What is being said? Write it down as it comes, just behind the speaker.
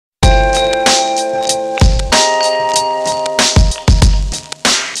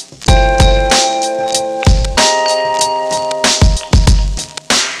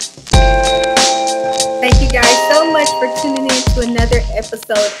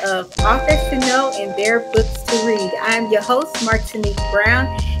episode of Authors to Know and Their Books to Read. I'm your host, Martinique Brown,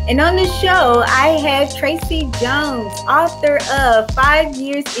 and on the show, I have Tracy Jones, author of 5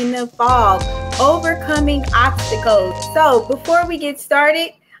 Years in the Fog, Overcoming Obstacles. So before we get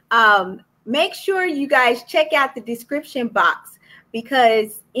started, make sure you guys check out the description box,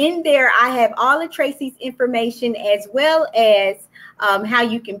 because in there I have all of Tracy's information, as well as how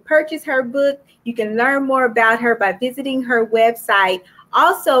you can purchase her book. You can learn more about her by visiting her website.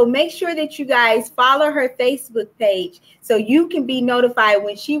 Also, make sure that you guys follow her Facebook page so you can be notified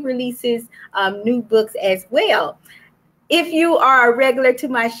when she releases new books as well. If you are a regular to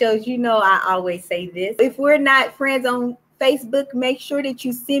my shows, you know I always say this. If we're not friends on Facebook, make sure that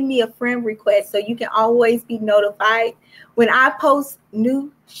you send me a friend request so you can always be notified when I post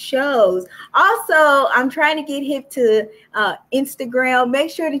new shows. Also, I'm trying to get hip to Instagram. Make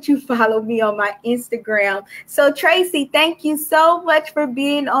sure that you follow me on my Instagram. So Tracy, thank you so much for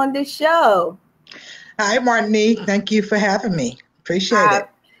being on the show. Hi, Martinique. Thank you for having me. Appreciate it.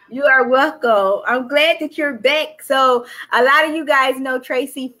 You are welcome. I'm glad that you're back. So a lot of you guys know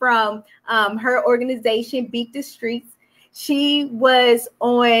Tracy from her organization, Beat the Streets. She was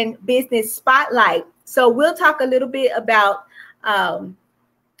on Business Spotlight. So we'll talk a little bit about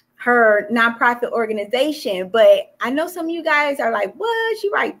her nonprofit organization, but I know some of you guys are like, what? She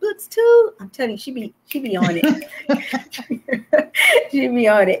write books too? I'm telling you, she be on it. She be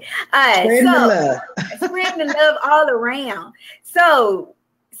on it. Spreading the love all around. So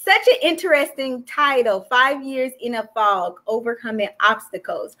such an interesting title, 5 Years in a Fog, Overcoming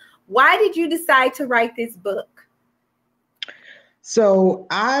Obstacles. Why did you decide to write this book? So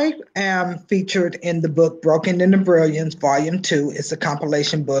I am featured in the book Broken into Brilliance, Volume 2. It's a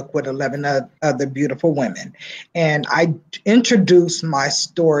compilation book with 11 other beautiful women. And I introduce my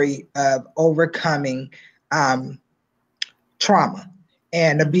story of overcoming trauma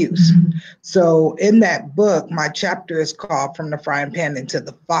and abuse. Mm-hmm. So in that book, my chapter is called From the Frying Pan into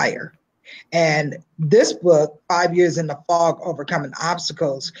the Fire. And this book, 5 Years in the Fog, Overcoming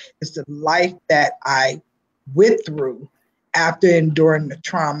Obstacles, is the life that I went through after enduring the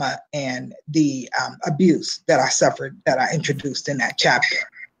trauma and the abuse that I suffered, that I introduced in that chapter.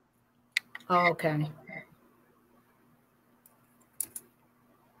 Oh, okay.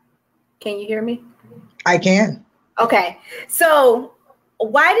 Can you hear me? I can. Okay. So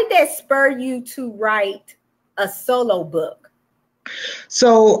why did that spur you to write a solo book?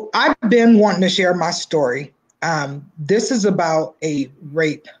 So I've been wanting to share my story. This is about a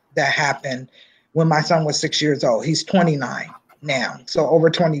rape that happened when my son was 6 years old. He's 29 now, so over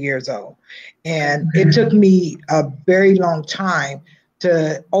 20 years old. And it took me a very long time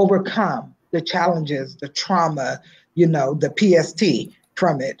to overcome the challenges, the trauma, the PST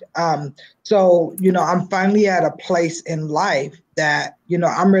from it. So, I'm finally at a place in life that,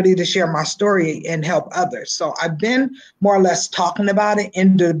 I'm ready to share my story and help others. So I've been more or less talking about it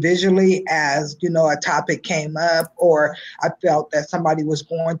individually as, a topic came up, or I felt that somebody was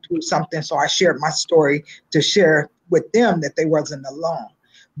going through something. So I shared my story to share with them that they wasn't alone.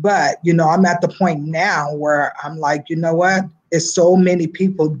 But, I'm at the point now where I'm like, you know what? It's so many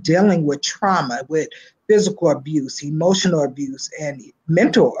people dealing with trauma, with physical abuse, emotional abuse, and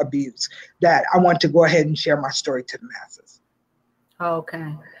mental abuse, that I want to go ahead and share my story to the masses.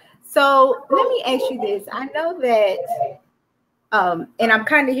 Okay. So let me ask you this. I know that, and I'm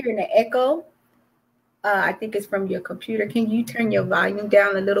kind of hearing an echo. I think it's from your computer. Can you turn your volume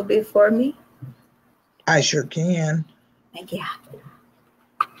down a little bit for me? I sure can. Thank you.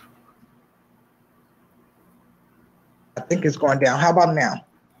 I think it's going down. How about now?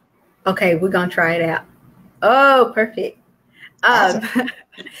 Okay, we're going to try it out. Oh, perfect. Awesome.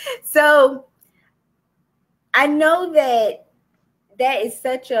 So I know that is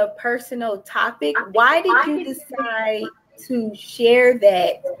such a personal topic. Why did you decide to share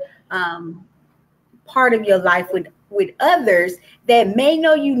that part of your life with others that may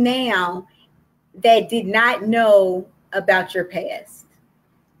know you now that did not know about your past?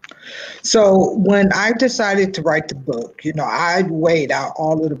 So when I decided to write the book, I weighed out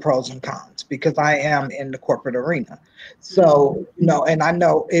all of the pros and cons, because I am in the corporate arena. So, and I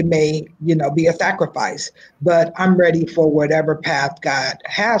know it may, be a sacrifice, but I'm ready for whatever path God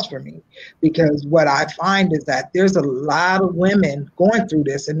has for me, because what I find is that there's a lot of women going through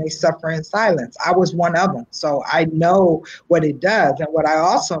this and they suffer in silence. I was one of them. So I know what it does. And what I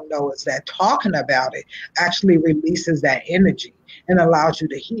also know is that talking about it actually releases that energy and allows you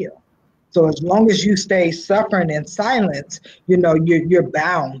to heal. So as long as you stay suffering in silence, you're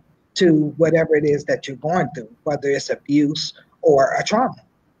bound to whatever it is that you're going through, whether it's abuse or a trauma.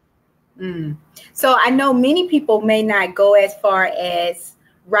 So I know many people may not go as far as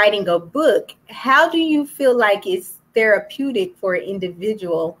writing a book. How do you feel like it's therapeutic for an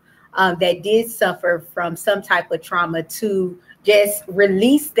individual that did suffer from some type of trauma to just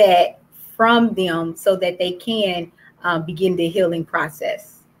release that from them so that they can begin the healing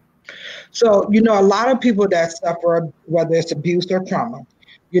process? So, you know, a lot of people that suffer, whether it's abuse or trauma,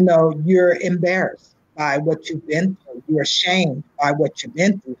 you know, you're embarrassed by what you've been through. You're ashamed by what you've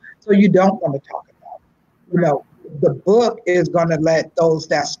been through. So you don't want to talk about it. You know, the book is going to let those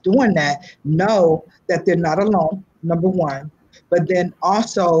that's doing that know that they're not alone, number one, but then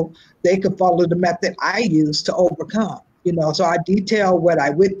also they could follow the method I use to overcome. You know, so I detail what I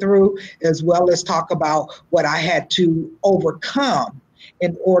went through as well as talk about what I had to overcome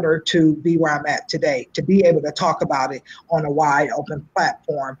in order to be where I'm at today, to be able to talk about it on a wide open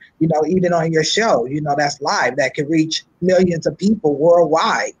platform, you know, even on your show, you know, that's live, that can reach millions of people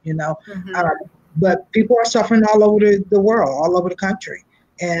worldwide, you know. But people are suffering all over the world, all over the country.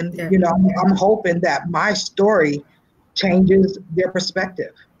 And, you know, I'm hoping that my story changes their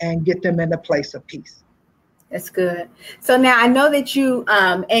perspective and get them in a place of peace. That's good. So now I know that you,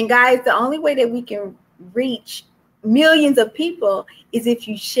 and guys, the only way that we can reach millions of people is if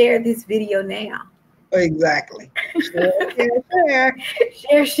you share this video now. Exactly. Share.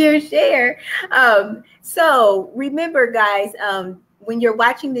 So remember, guys, when you're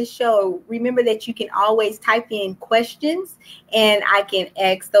watching this show, remember that you can always type in questions and I can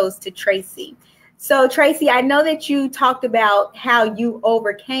ask those to Tracy. So Tracy, I know that you talked about how you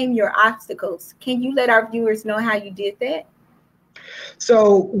overcame your obstacles. Can you let our viewers know how you did that?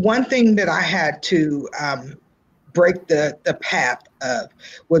 So one thing that I had to break the path of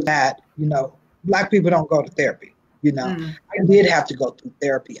was that, you know, Black people don't go to therapy. You know, I did have to go through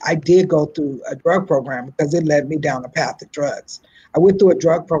therapy. I did go through a drug program because it led me down the path of drugs. I went through a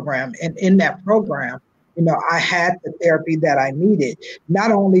drug program, and in that program, you know, I had the therapy that I needed,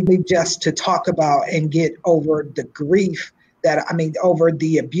 not only just to talk about and get over the grief over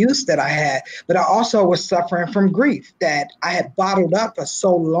the abuse that I had, but I also was suffering from grief that I had bottled up for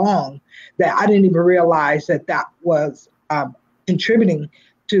so long that I didn't even realize that that was contributing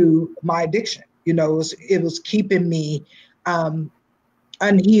to my addiction. You know, it was keeping me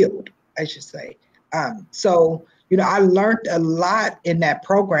unhealed, I should say. So, you know, I learned a lot in that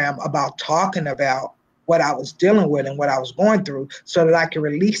program about talking about what I was dealing with and what I was going through so that I could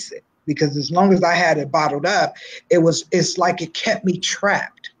release it. Because as long as I had it bottled up, it's like it kept me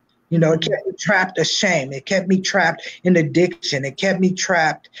trapped. You know, it kept me trapped in shame. It kept me trapped in addiction. It kept me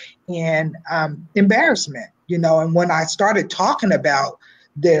trapped in embarrassment, you know. And when I started talking about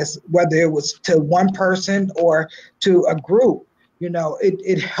this, whether it was to one person or to a group, you know,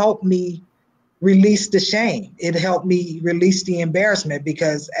 it helped me release the shame. It helped me release the embarrassment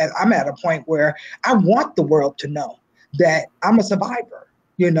because I'm at a point where I want the world to know that I'm a survivor,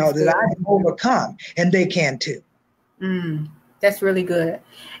 you know, that I've overcome, and they can too. That's really good.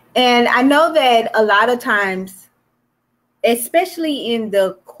 And I know that a lot of times, especially in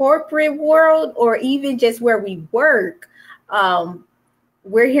the corporate world or even just where we work,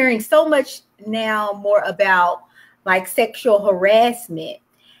 we're hearing so much now more about like sexual harassment.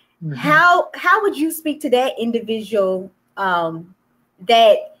 How would you speak to that individual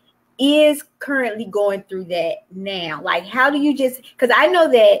that is currently going through that now? Like, how do you because I know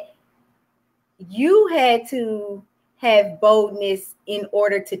that you had to have boldness in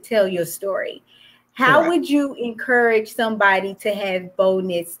order to tell your story. How would you encourage somebody to have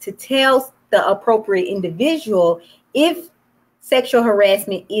boldness to tell the appropriate individual if sexual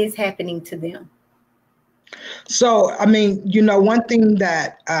harassment is happening to them? So, I mean, you know, one thing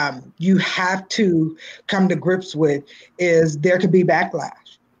that you have to come to grips with is there could be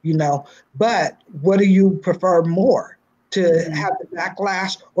backlash, you know, but what do you prefer more? To have the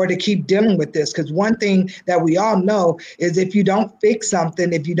backlash or to keep dealing with this? Because one thing that we all know is if you don't fix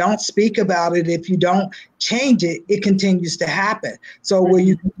something, if you don't speak about it, if you don't change it, it continues to happen. So will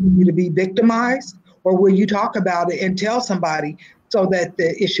you continue to be victimized, or will you talk about it and tell somebody so that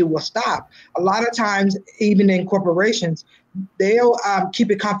the issue will stop? A lot of times, even in corporations, they'll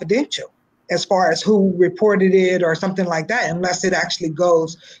keep it confidential as far as who reported it or something like that, unless it actually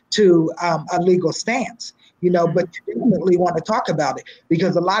goes to a legal stance. You know, but you definitely want to talk about it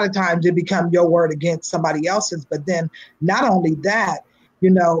because a lot of times it becomes your word against somebody else's. But then not only that,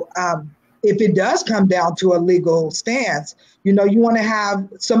 you know, if it does come down to a legal stance, you know, you want to have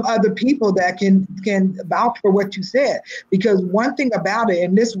some other people that can vouch for what you said. Because one thing about it,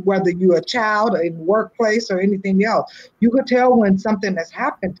 and this, whether you're a child or in the workplace or anything else, you could tell when something has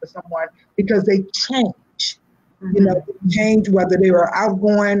happened to someone because they change. You know, change, whether they were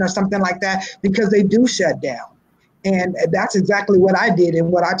outgoing or something like that, because they do shut down. And that's exactly what I did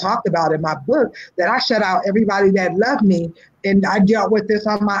and what I talked about in my book, that I shut out everybody that loved me, and I dealt with this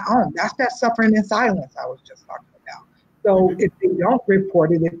on my own. That's that suffering in silence I was just talking about. So if they don't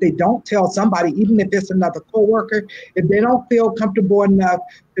report it, if they don't tell somebody, even if it's another coworker, if they don't feel comfortable enough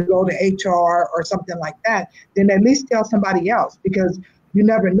to go to HR or something like that, then at least tell somebody else, because you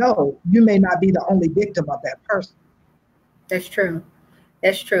never know. You may not be the only victim of that person. That's true.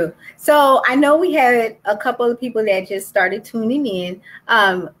 That's true. So I know we had a couple of people that just started tuning in.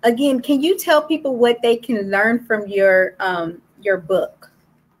 Again, can you tell people what they can learn from your book?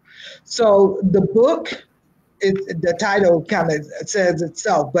 So the book, the title kind of says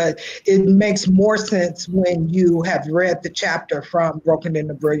itself, but it makes more sense when you have read the chapter from Broken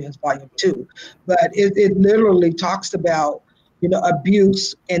into Brilliance, Volume 2. But it literally talks about,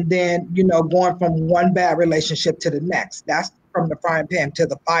 abuse, and then, going from one bad relationship to the next. That's from the frying pan to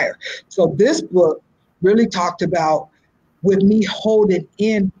the fire. So this book really talked about, with me holding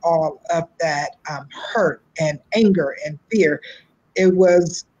in all of that hurt and anger and fear, it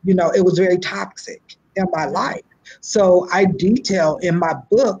was very toxic in my life. So I detail in my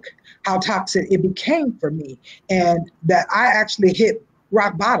book how toxic it became for me, and that I actually hit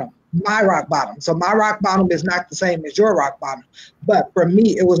rock bottom, my rock bottom. So my rock bottom is not the same as your rock bottom, but for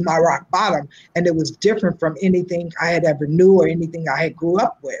me, it was my rock bottom, and it was different from anything I had ever knew or anything I had grew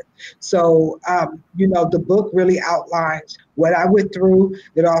up with. So, the book really outlines what I went through.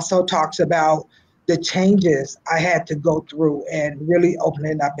 It also talks about the changes I had to go through and really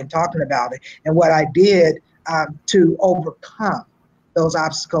opening up and talking about it, and what I did to overcome those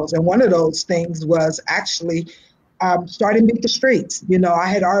obstacles. And one of those things was actually starting Beat the Streets. I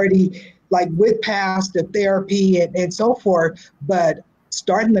had already went past the therapy and so forth, but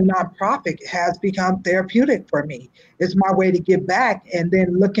starting the nonprofit has become therapeutic for me. It's my way to give back. And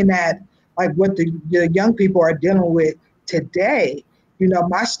then looking at what the young people are dealing with today,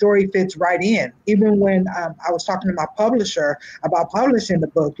 my story fits right in. Even when I was talking to my publisher about publishing the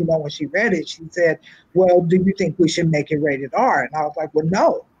book, when she read it, she said, well, do you think we should make it rated R? And I was like, well,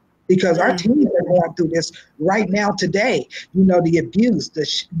 no, because our teens are going through this right now today, the abuse, the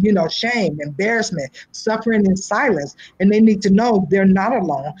shame, embarrassment, suffering in silence. And they need to know they're not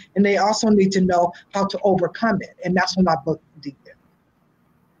alone. And they also need to know how to overcome it. And that's what my book did.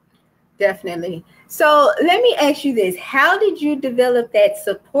 Definitely. So let me ask you this. How did you develop that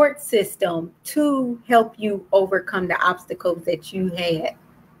support system to help you overcome the obstacles that you had?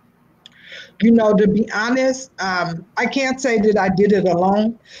 To be honest, I can't say that I did it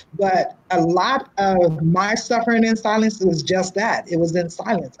alone, but a lot of my suffering in silence was just that. It was in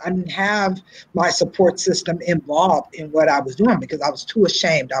silence. I didn't have my support system involved in what I was doing because I was too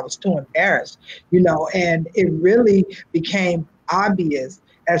ashamed. I was too embarrassed, and it really became obvious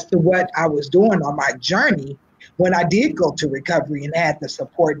as to what I was doing on my journey when I did go to recovery and had the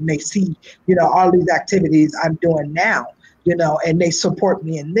support, and they see, all these activities I'm doing now, and they support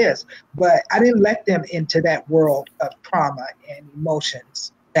me in this. But I didn't let them into that world of trauma and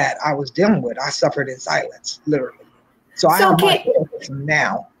emotions that I was dealing with. I suffered in silence, literally. So I have my support system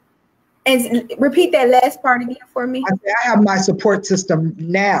now. And repeat that last part again for me. I have my support system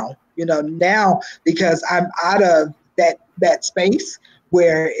now, now because I'm out of that space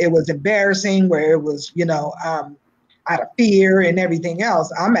where it was embarrassing, where it was, out of fear and everything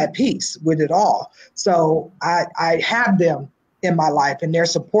else. I'm at peace with it all. So I have them in my life, and they're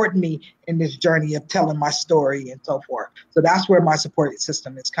supporting me in this journey of telling my story and so forth. So that's where my support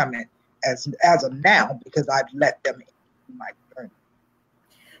system is coming as of now, because I've let them in my journey.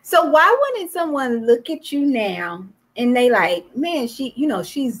 So why wouldn't someone look at you now and they like, man,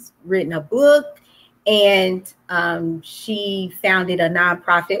 she's written a book, and she founded a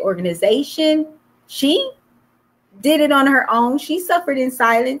nonprofit organization. She did it on her own. She suffered in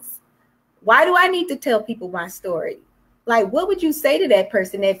silence. Why do I need to tell people my story? What would you say to that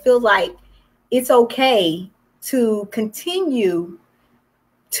person that feels like it's okay to continue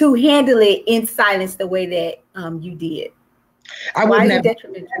to handle it in silence the way that you did? I would not advise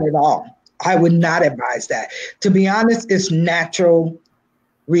that at all. I would not advise that. To be honest, it's natural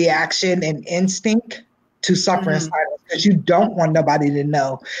reaction and instinct to suffer in silence, because you don't want nobody to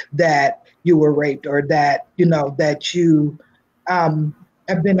know that you were raped, or that that you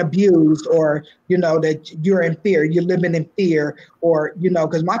have been abused, or that you're in fear, you're living in fear, or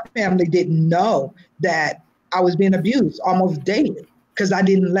because my family didn't know that I was being abused almost daily because I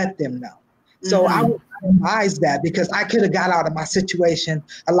didn't let them know. So I would advise that, because I could have got out of my situation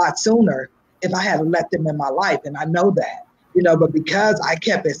a lot sooner if I had let them in my life, and I know that. But because I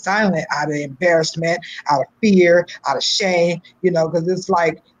kept it silent out of embarrassment, out of fear, out of shame, because it's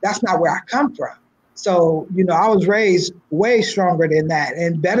like, that's not where I come from. So, I was raised way stronger than that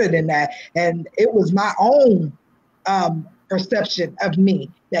and better than that. And it was my own perception of me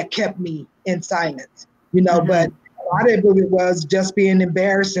that kept me in silence, but a lot of it was just being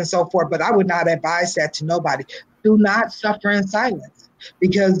embarrassed and so forth. But I would not advise that to nobody. Do not suffer in silence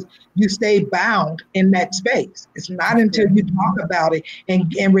because you stay bound in that space. It's not until you talk about it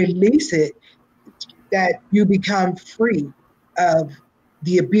and release it that you become free of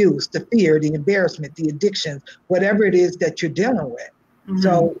the abuse, the fear, the embarrassment, the addictions, whatever it is that you're dealing with.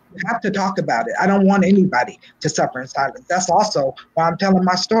 So you have to talk about it. I don't want anybody to suffer in silence. That's also why I'm telling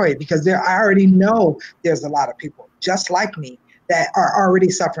my story, because I already know there's a lot of people just like me that are already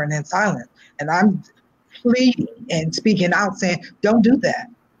suffering in silence. And I'm pleading and speaking out saying, don't do that.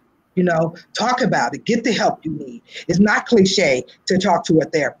 Talk about it. Get the help you need. It's not cliche to talk to a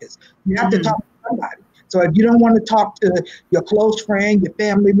therapist. You have to talk to somebody. So if you don't want to talk to your close friend, your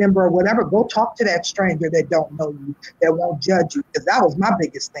family member, or whatever, go talk to that stranger that don't know you, that won't judge you. Because that was my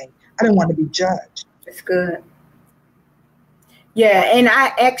biggest thing. I didn't want to be judged. That's good. Yeah, and I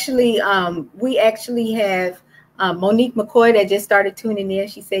actually, we actually have Monique McCoy that just started tuning in.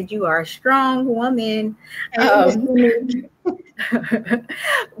 She said, "You are a strong woman." But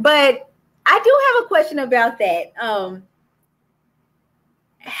I do have a question about that.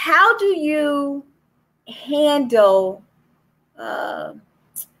 How do you handle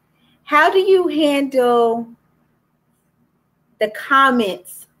the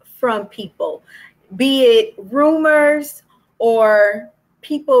comments from people, be it rumors or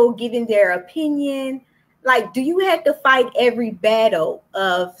people giving their opinion? Like, do you have to fight every battle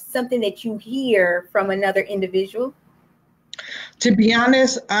of something that you hear from another individual? To be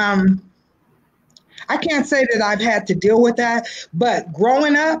honest, I can't say that I've had to deal with that, but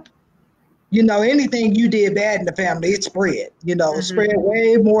growing up, anything you did bad in the family, it spread, spread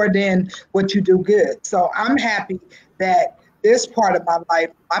way more than what you do good. So I'm happy that this part of my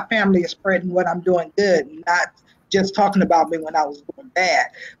life, my family is spreading what I'm doing good, not just talking about me when I was doing bad.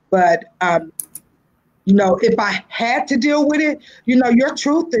 But, if I had to deal with it, your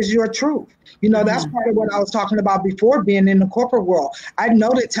truth is your truth. That's part of what I was talking about before, being in the corporate world. I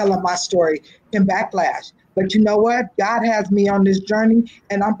know that telling my story can backlash. But you know what? God has me on this journey,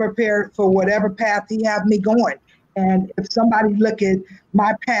 and I'm prepared for whatever path he has me going. And if somebody look at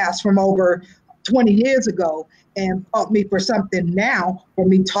my past from over 20 years ago and fault me for something now, for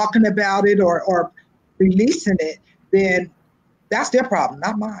me talking about it or releasing it, then that's their problem,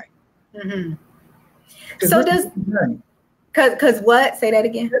 not mine. So because what? Say that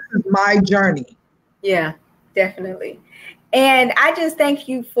again. This is my journey. Yeah, definitely. And I just thank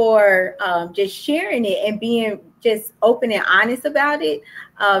you for just sharing it and being just open and honest about it.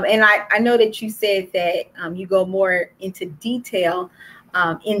 And I know that you said that you go more into detail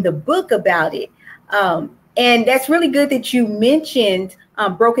in the book about it. And that's really good that you mentioned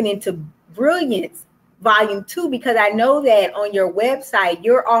Broken into Brilliance Volume 2, because I know that on your website,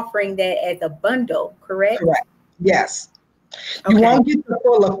 you're offering that as a bundle, correct? Correct. Yes. Okay. You won't get the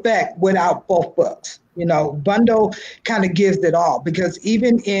full effect without both books. Bundle kind of gives it all, because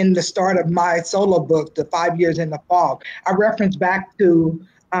even in the start of my solo book, The 5 Years in the Fog, I reference back to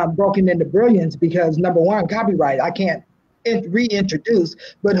Broken into Brilliance because, number one, copyright. I can't reintroduce,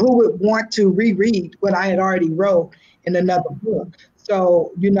 but who would want to reread what I had already wrote in another book?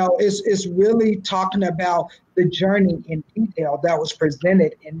 So, it's really talking about the journey in detail that was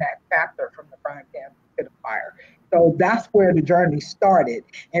presented in that chapter, from the frying pan to the fire. So that's where the journey started.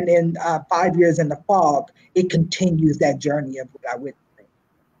 And then 5 Years in the Fog, it continues that journey of what I went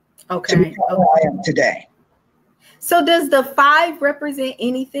through. Okay. To become who I am today. So does the 5 represent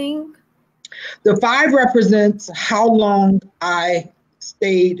anything? The 5 represents how long I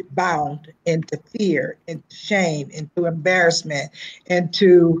stayed bound into fear, into shame, into embarrassment,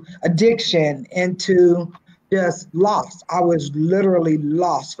 into addiction, into just lost. I was literally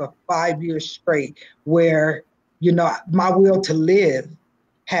lost for 5 years straight, where my will to live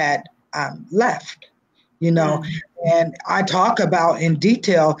had left, and I talk about in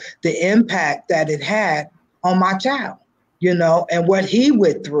detail the impact that it had on my child, and what he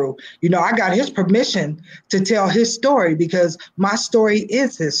went through. I got his permission to tell his story because my story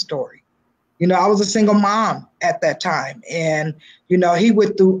is his story. I was a single mom at that time, and, he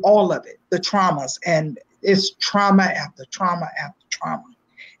went through all of it, the traumas, and it's trauma after trauma after trauma.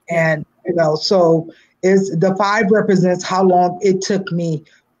 And, so the 5 represents how long it took me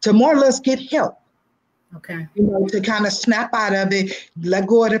to more or less get help. Okay. To kind of snap out of it, let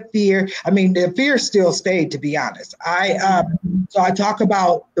go of the fear. I mean, the fear still stayed, to be honest. So I talk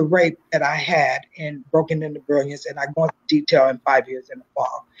about the rape that I had in Broken into Brilliance, and I go into detail in 5 years in the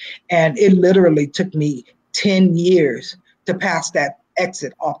fall. And it literally took me 10 years to pass that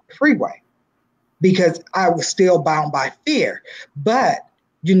exit off the freeway because I was still bound by fear. But,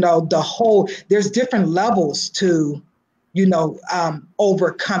 there's different levels to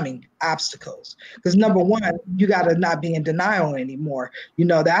overcoming obstacles. Because number one, you got to not be in denial anymore.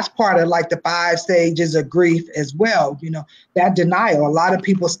 That's part of like the 5 stages of grief as well. That denial, a lot of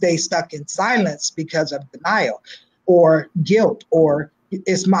people stay stuck in silence because of denial or guilt or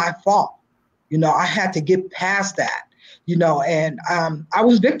it's my fault. I had to get past that, and I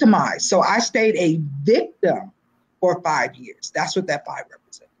was victimized. So I stayed a victim for 5 years. That's what that 5 represents.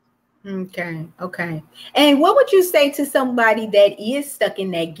 Okay. And what would you say to somebody that is stuck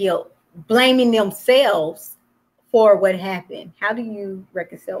in that guilt, blaming themselves for what happened? How do you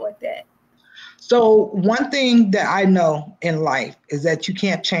reconcile with that? So one thing that I know in life is that you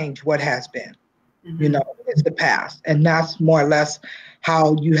can't change what has been. It's the past. And that's more or less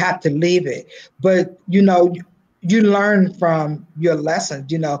how you have to leave it. But, you learn from your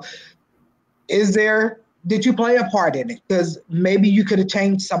lessons. Did you play a part in it? Because maybe you could have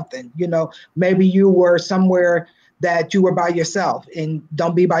changed something. Maybe you were somewhere that you were by yourself, and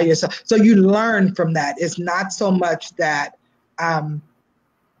don't be by yourself. So you learn from that. It's not so much that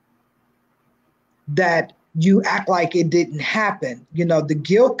that you act like it didn't happen. The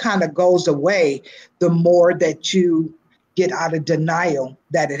guilt kind of goes away the more that you get out of denial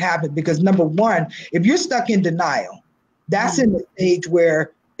that it happened. Because number one, if you're stuck in denial, that's in the stage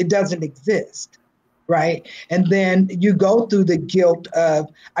where it doesn't exist. Right. And then you go through the guilt of,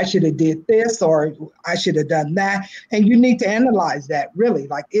 I should have did this or I should have done that. And you need to analyze that really.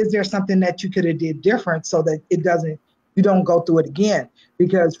 Like, is there something that you could have did different so that you don't go through it again?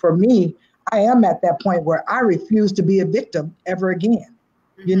 Because for me, I am at that point where I refuse to be a victim ever again.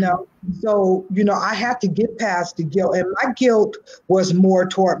 So, I had to get past the guilt, and my guilt was more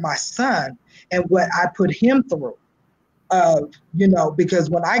toward my son and what I put him through because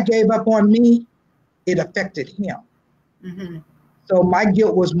when I gave up on me, it affected him. So my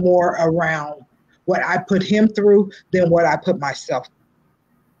guilt was more around what I put him through than what I put myself through.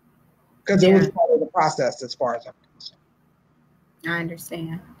 Because it was part of the process as far as I'm concerned. I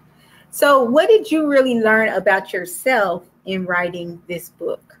understand. So what did you really learn about yourself in writing this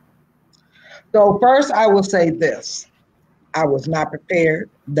book? So first I will say this. I was not prepared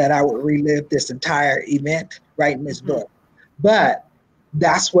that I would relive this entire event writing this book. But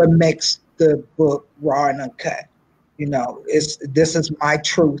that's what makes the book raw and uncut. This is my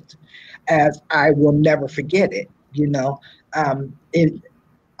truth, as I will never forget it.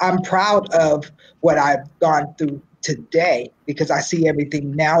 I'm proud of what I've gone through today because I see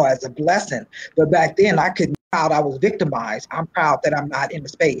everything now as a blessing. But back then I couldn't be proud I was victimized. I'm proud that I'm not in the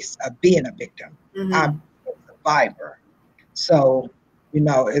space of being a victim. I'm a survivor. So,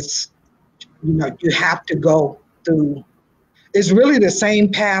 it's, you have to go through. It's really the same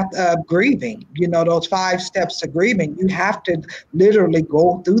path of grieving, those 5 steps of grieving. You have to literally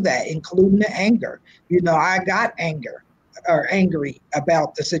go through that, including the anger. I got angry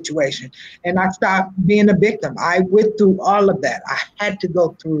about the situation, and I stopped being a victim. I went through all of that. I had to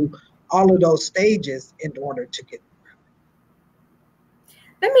go through all of those stages in order to get through.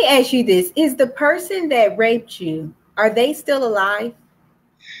 Let me ask you this. Is the person that raped you, are they still alive?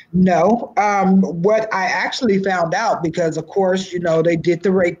 No. What I actually found out, because of course, they did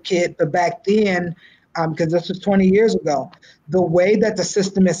the rape kit, but back then, because this was 20 years ago, the way that the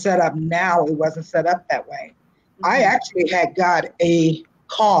system is set up now, it wasn't set up that way. I actually had got a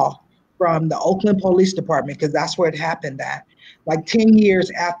call from the Oakland Police Department, because that's where it happened at, like 10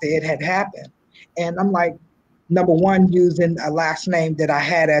 years after it had happened. And I'm like, number one, using a last name that I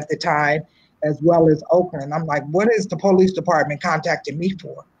had at the time, as well as Oakland. I'm like, what is the police department contacting me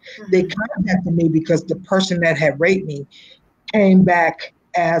for? They contacted me because the person that had raped me came back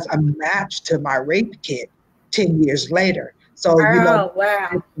as a match to my rape kit 10 years later. So,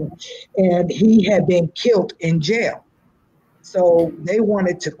 wow. And he had been killed in jail. So they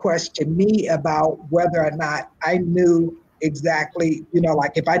wanted to question me about whether or not I knew exactly,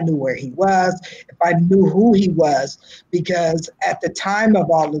 like if I knew where he was, if I knew who he was, because at the time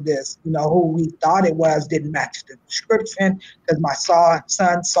of all of this, who we thought it was didn't match the description, because my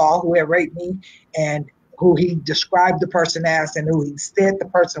son saw who had raped me, and who he described the person as and who he said the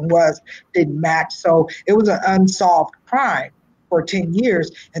person was didn't match. So it was an unsolved crime for 10 years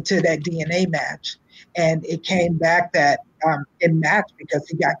until that DNA match. And it came back that it matched because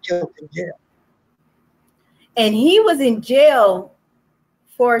he got killed in jail. And he was in jail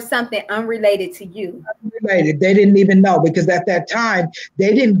for something unrelated to you. Unrelated. They didn't even know, because at that time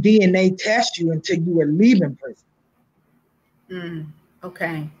they didn't DNA test you until you were leaving prison.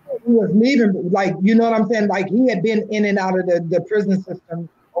 Okay. He was leaving, like, you know what I'm saying? Like, he had been in and out of the prison system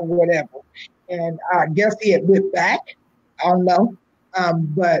or whatever. And I guess he had went back. I don't know.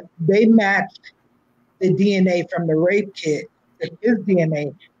 But they matched the DNA from the rape kit to his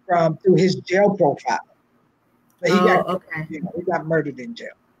DNA through his jail profile. But he got murdered in jail.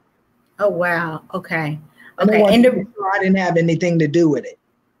 Oh, wow. Okay. And okay. And I didn't have anything to do with it.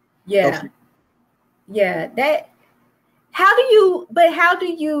 Yeah. Okay. Yeah. How do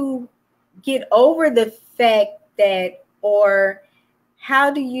you get over the fact that, or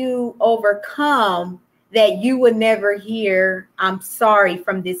how do you overcome that you would never hear "I'm sorry"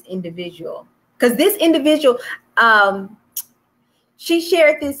 from this individual? Because this individual, she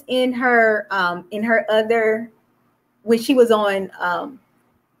shared this in her other, when she was on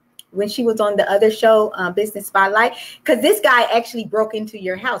the other show, Business Spotlight. Because this guy actually broke into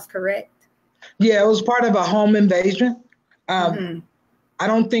your house, correct? Yeah, it was part of a home invasion. I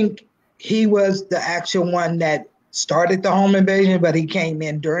don't think he was the actual one that started the home invasion, but he came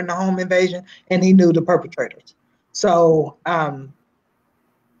in during the home invasion and he knew the perpetrators. So I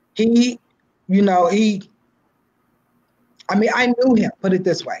knew him, put it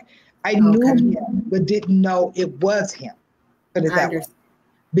this way. I knew him, but didn't know it was him, put it that way.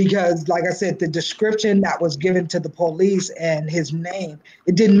 Because, like I said, the description that was given to the police and his name,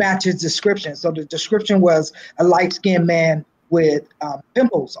 it didn't match his description. So the description was a light-skinned man with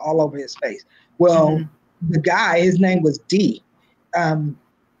pimples all over his face. Well, the guy, his name was D.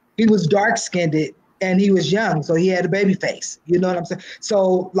 He was dark-skinned and he was young, so he had a baby face. You know what I'm saying?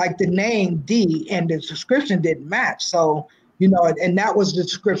 So, like, the name D and the description didn't match. So, and that was the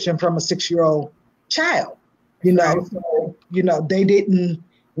description from a 6-year-old child. So, they didn't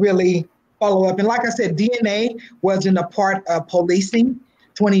really follow up. And like I said, DNA wasn't a part of policing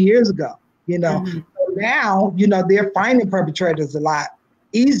 20 years ago, So now, they're finding perpetrators a lot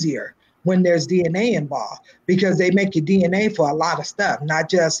easier when there's DNA involved, because they make your DNA for a lot of stuff, not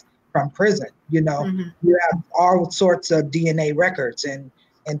just from prison. You have all sorts of DNA records and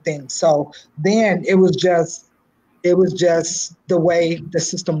things. So then it was just the way the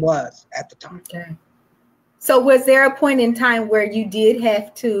system was at the time. Okay. So was there a point in time where you did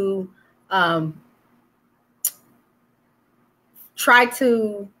have to try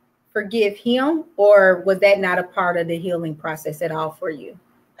to forgive him, or was that not a part of the healing process at all for you?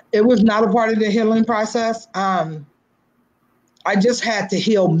 It was not a part of the healing process. I just had to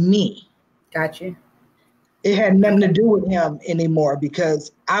heal me. Got you. It had nothing to do with him anymore,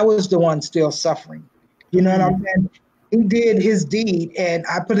 because I was the one still suffering. You know what I'm saying? He did his deed, and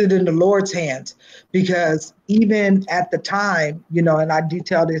I put it in the Lord's hands, because even at the time, and I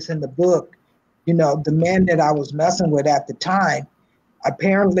detail this in the book, the man that I was messing with at the time,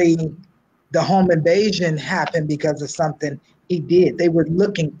 apparently the home invasion happened because of something he did. They were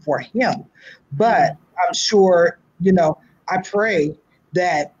looking for him. But I'm sure, I pray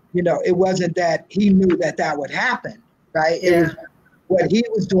that, it wasn't that he knew that would happen, right? Yeah. It was what he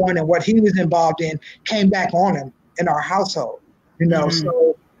was doing and what he was involved in came back on him in our household,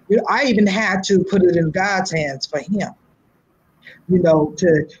 So I even had to put it in God's hands for him,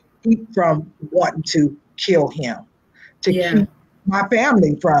 to keep from wanting to kill him, to keep my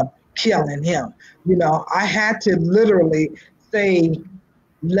family from killing him. I had to literally say,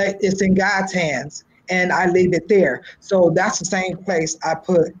 it's in God's hands, and I leave it there. So that's the same place I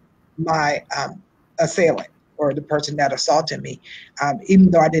put my assailant, or the person that assaulted me. Even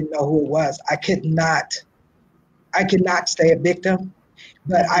though I didn't know who it was, I could not stay a victim,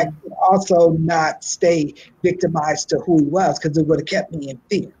 but I could also not stay victimized to who he was, because it would have kept me in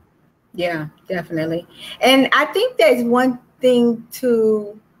fear. Yeah, definitely. And I think there's one thing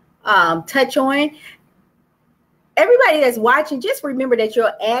to touch on. Everybody that's watching, just remember that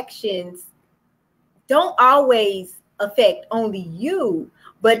your actions don't always affect only you,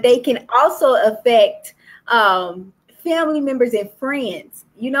 but they can also affect family members and friends,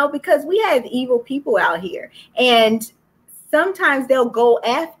 because we have evil people out here, and sometimes they'll go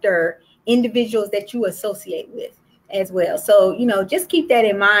after individuals that you associate with as well. So, just keep that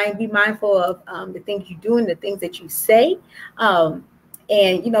in mind. Be mindful of the things you do and the things that you say. And,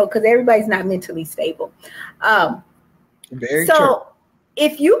 because everybody's not mentally stable. Very true.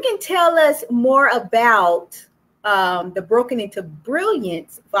 If you can tell us more about the Broken into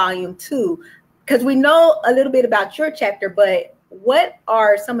Brilliance Volume 2, because we know a little bit about your chapter, but what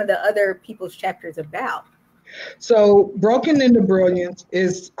are some of the other people's chapters about? So, Broken into Brilliance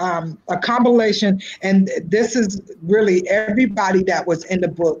is a compilation, and this is really everybody that was in the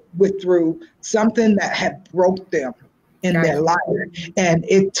book went through something that had broke them in their Gotcha. life, and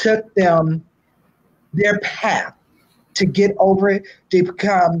it took them their path to get over it, to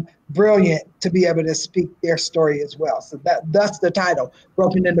become brilliant, to be able to speak their story as well. So that's the title,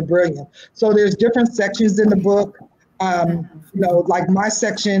 Broken into Brilliance. So there's different sections in the book. Like my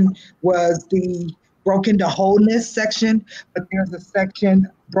section was the Broken to Wholeness section, but there's a section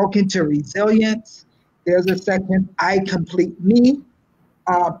Broken to Resilience. There's a section I Complete Me.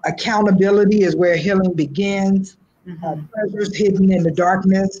 Accountability is where healing begins. Treasures hidden in the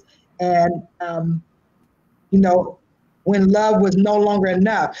darkness. And when love was no longer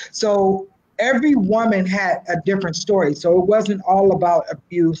enough. So every woman had a different story. So it wasn't all about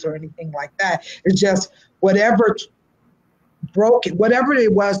abuse or anything like that. It's just whatever it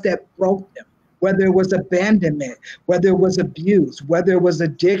was that broke them, whether it was abandonment, whether it was abuse, whether it was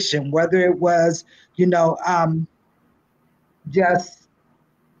addiction, whether it was, just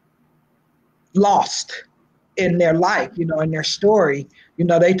lost in their life, in their story,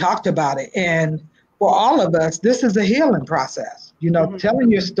 they talked about it. And for all of us, this is a healing process.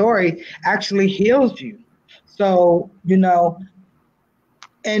 Telling your story actually heals you. So,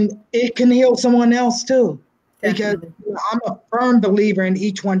 and it can heal someone else too. Definitely. Because I'm a firm believer in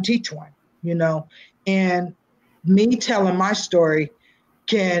each one teach one, and me telling my story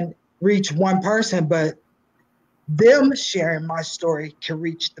can reach one person, but them sharing my story can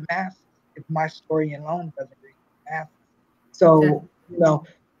reach the masses if my story alone doesn't reach the masses. So,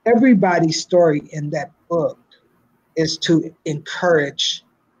 everybody's story in that book is to encourage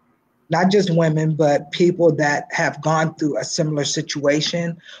not just women, but people that have gone through a similar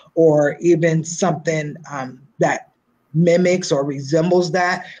situation or even something that mimics or resembles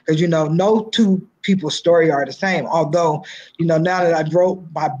that. Because, no two people's story are the same. Although, now that I wrote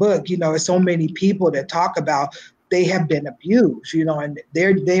my book, it's so many people that talk about they have been abused, and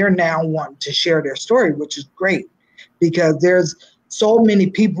they're now wanting to share their story, which is great because there's so many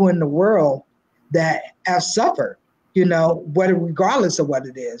people in the world that have suffered, regardless of what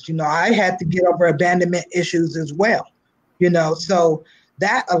it is. I had to get over abandonment issues as well, so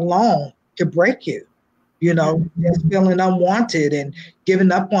that alone could break you, just feeling unwanted and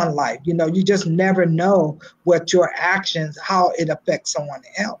giving up on life. You just never know what your actions, how it affects someone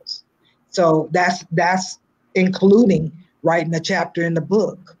else. So that's including writing a chapter in the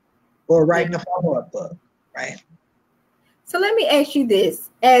book or writing a follow-up book, right? So let me ask you this,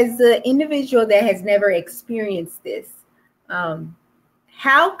 as an individual that has never experienced this,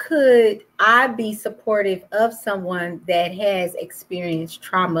 how could I be supportive of someone that has experienced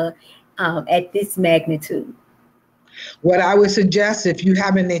trauma at this magnitude? What I would suggest, if you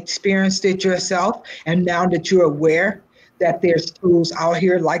haven't experienced it yourself, and now that you're aware that there's tools out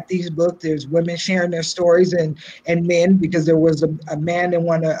here like these books, there's women sharing their stories and men, because there was a man in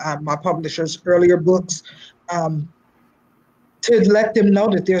one of my publisher's earlier books, to let them know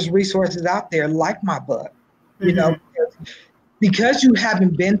that there's resources out there like my book, because you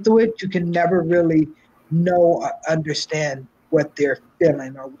haven't been through it, you can never really know or understand what they're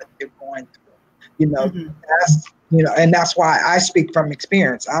feeling or what they're going through. And that's why I speak from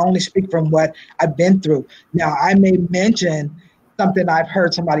experience. I only speak from what I've been through. Now, I may mention something I've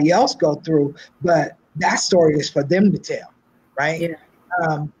heard somebody else go through, but that story is for them to tell, right? Yeah.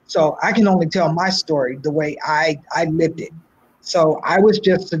 So I can only tell my story the way I lived it. So I would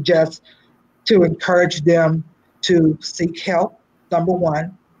just suggest to encourage them to seek help, number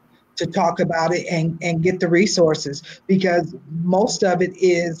one, to talk about it and get the resources, because most of it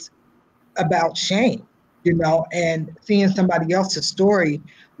is about shame, and seeing somebody else's story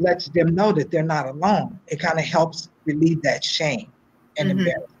lets them know that they're not alone. It kind of helps relieve that shame and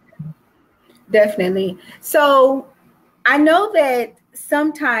embarrassment. Definitely. So I know that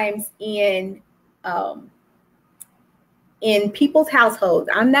sometimes in people's households,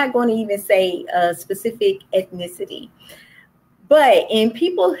 I'm not going to even say a specific ethnicity, but in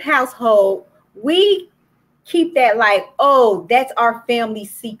people's household, we keep that like, oh, that's our family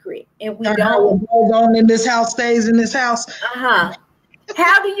secret, and we don't. What goes on in this house stays in this house. How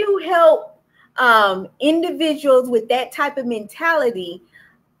do you help individuals with that type of mentality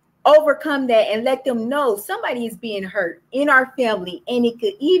overcome that and let them know somebody is being hurt in our family, and it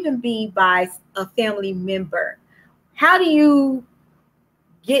could even be by a family member? How do you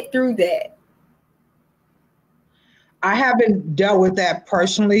get through that? I haven't dealt with that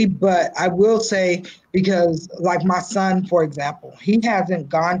personally, but I will say, because like my son, for example, he hasn't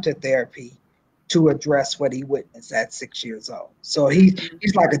gone to therapy to address what he witnessed at 6 years old. So he's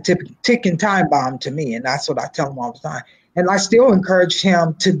like a ticking time bomb to me, and that's what I tell him all the time. And I still encourage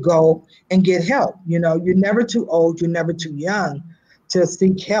him to go and get help. You know, you're never too old, you're never too young to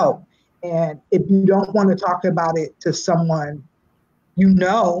seek help. And if you don't want to talk about it to someone you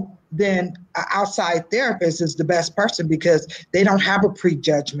know, then an outside therapist is the best person, because they don't have a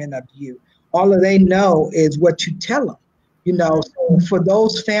prejudgment of you. All that they know is what you tell them. You know, so for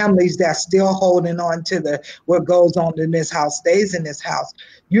those families that's still holding on to what goes on in this house stays in this house,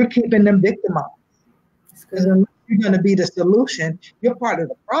 you're keeping them victimized. Because unless you're going to be the solution, you're part of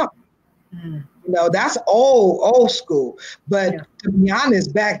the problem. Mm. You know, that's old school. But to be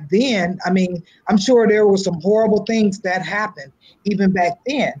honest, back then, I mean, I'm sure there were some horrible things that happened even back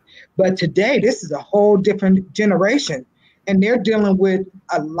then. But today, this is a whole different generation. And they're dealing with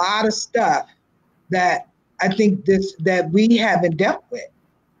a lot of stuff that I think that we haven't dealt with.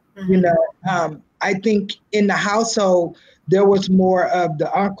 Mm-hmm. You know, I think in the household, there was more of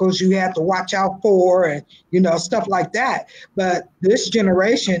the uncles you had to watch out for and, you know, stuff like that. But this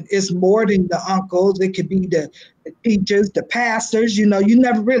generation is more than the uncles. It could be the teachers, the pastors. You know, you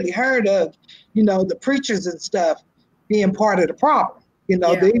never really heard of, you know, the preachers and stuff being part of the problem. You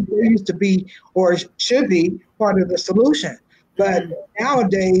know, they used to be, or should be, part of the solution. But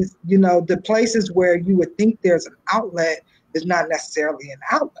nowadays, you know, the places where you would think there's an outlet is not necessarily an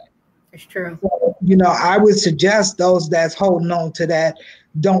outlet. It's true. So, you know, I would suggest those that's holding on to that,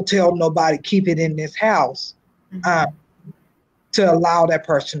 don't tell nobody, keep it in this house, to allow that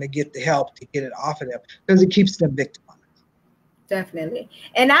person to get the help to get it off of them, because it keeps them victimized. Definitely.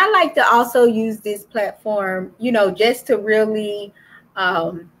 And I like to also use this platform, you know, just to really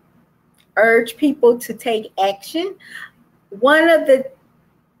urge people to take action. One of the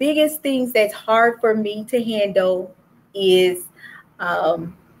biggest things that's hard for me to handle is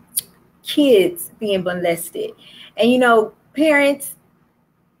kids being molested. And, you know, parents,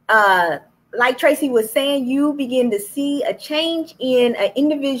 like Tracy was saying, you begin to see a change in an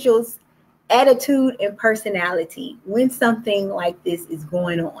individual's attitude and personality when something like this is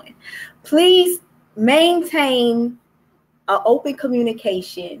going on. Please maintain an open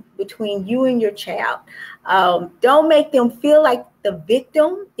communication between you and your child. Don't make them feel like the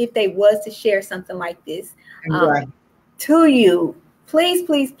victim if they was to share something like this to you. Please,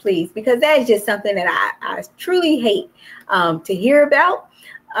 please, please, because that is just something that I truly hate to hear about.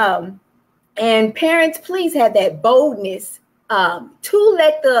 And parents, please have that boldness to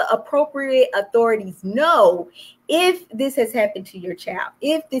let the appropriate authorities know if this has happened to your child,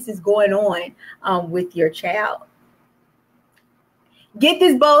 if this is going on with your child. Get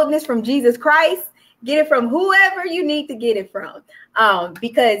this boldness from Jesus Christ. Get it from whoever you need to get it from,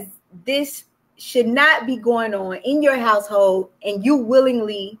 because this should not be going on in your household and you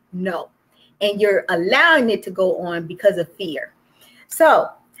willingly know, and you're allowing it to go on because of fear. So,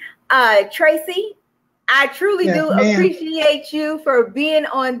 Tracy, I truly appreciate you for being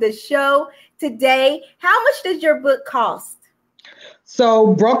on the show today. How much does your book cost?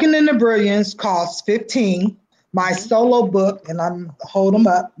 So Broken into Brilliance costs $15. My solo book, and I'm hold them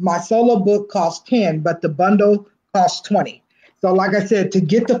up, my solo book costs $10, but the bundle costs $20. So like I said, to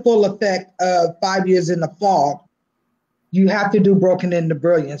get the full effect of 5 years in the Fall, you have to do Broken into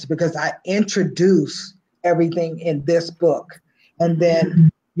Brilliance, because I introduce everything in this book and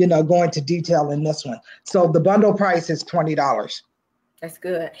then, you know, go into detail in this one. So the bundle price is $20. That's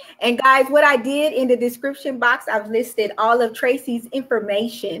good. And guys, what I did in the description box, I've listed all of Tracy's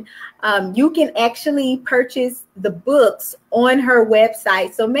information. You can actually purchase the books on her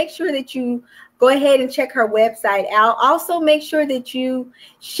website. So make sure that you go ahead and check her website out. Also, make sure that you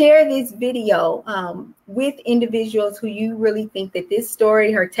share this video with individuals who you really think that this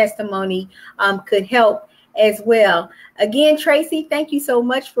story, her testimony, could help as well. Again, Tracy, thank you so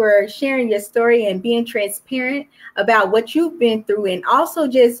much for sharing your story and being transparent about what you've been through, and also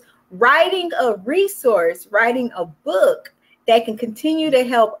just writing a resource, writing a book that can continue to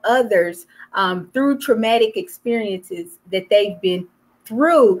help others through traumatic experiences that they've been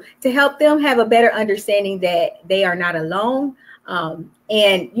through, to help them have a better understanding that they are not alone.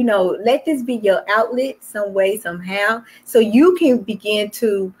 And, you know, let this be your outlet some way, somehow, so you can begin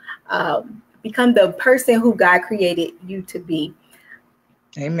to become the person who God created you to be.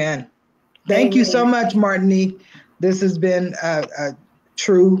 Amen. Thank you so much, Martinique. This has been a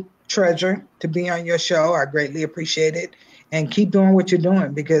true treasure to be on your show. I greatly appreciate it. And keep doing what you're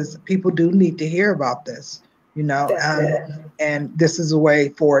doing, because people do need to hear about this, you know, and this is a way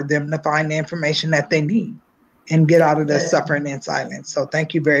for them to find the information that they need and get out of the suffering in silence. So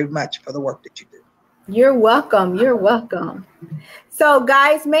thank you very much for the work that you do. You're welcome. You're welcome. So,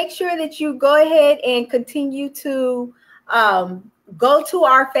 guys, make sure that you go ahead and continue to go to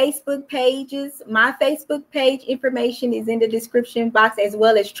our Facebook pages. My Facebook page information is in the description box, as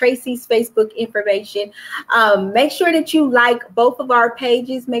well as Tracy's Facebook information. Make sure that you like both of our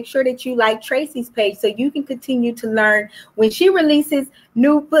pages. Make sure that you like Tracy's page so you can continue to learn when she releases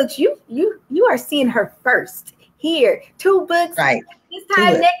new books. You are seeing her first here. 2 books. Right. This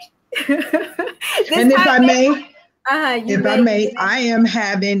time next. And if I may, I am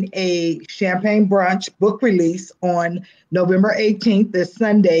having a champagne brunch book release on November 18th, this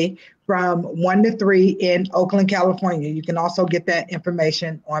Sunday, from 1 to 3 in Oakland, California. You can also get that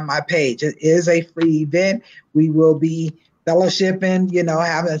information on my page. It is a free event. We will be fellowshipping,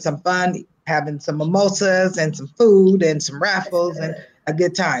 having some fun, having some mimosas and some food and some raffles and a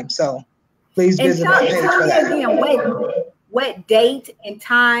good time. So please visit my page for that. Again, what date and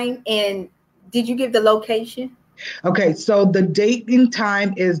time, and did you give the location? Okay, so the date and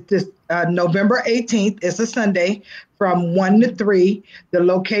time is this November 18th. It's a Sunday from 1 to 3. The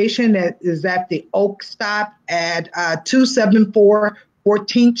location is at the Oak Stop at 274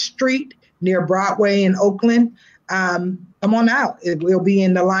 14th Street near Broadway in Oakland. Come on out. It will be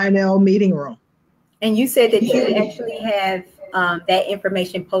in the Lionel meeting room. And you said that you actually have that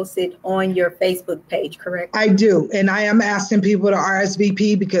information posted on your Facebook page, correct? I do. And I am asking people to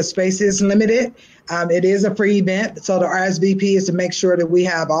RSVP because space is limited. It is a free event. So the RSVP is to make sure that we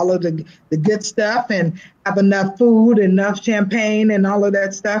have all of the good stuff and have enough food, enough champagne and all of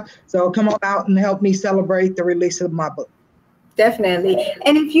that stuff. So come on out and help me celebrate the release of my book. Definitely.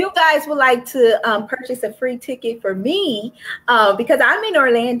 And if you guys would like to purchase a free ticket for me, because I'm in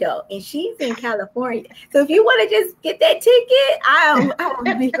Orlando and she's in California. So if you want to just get that ticket, I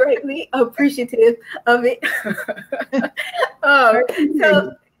would be greatly appreciative of it.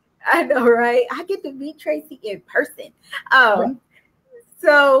 So I know, right? I get to meet Tracy in person.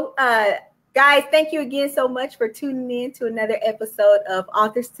 Guys, thank you again so much for tuning in to another episode of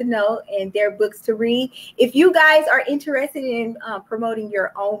Authors to Know and Their Books to Read. If you guys are interested in promoting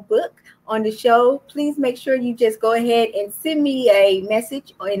your own book on the show, please make sure you just go ahead and send me a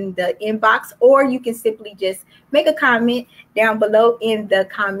message in the inbox, or you can simply just make a comment down below in the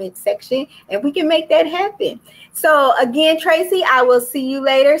comment section and we can make that happen. So again, Tracy, I will see you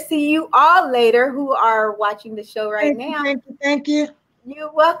later. See you all later who are watching the show right now. Thank you.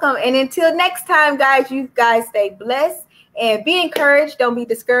 You're welcome. And until next time, guys, you guys stay blessed and be encouraged. Don't be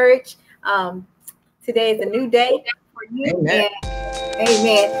discouraged. Today is a new day for you. Amen.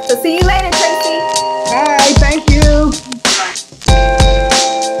 Amen. So see you later, Tracy. Bye. Thank you.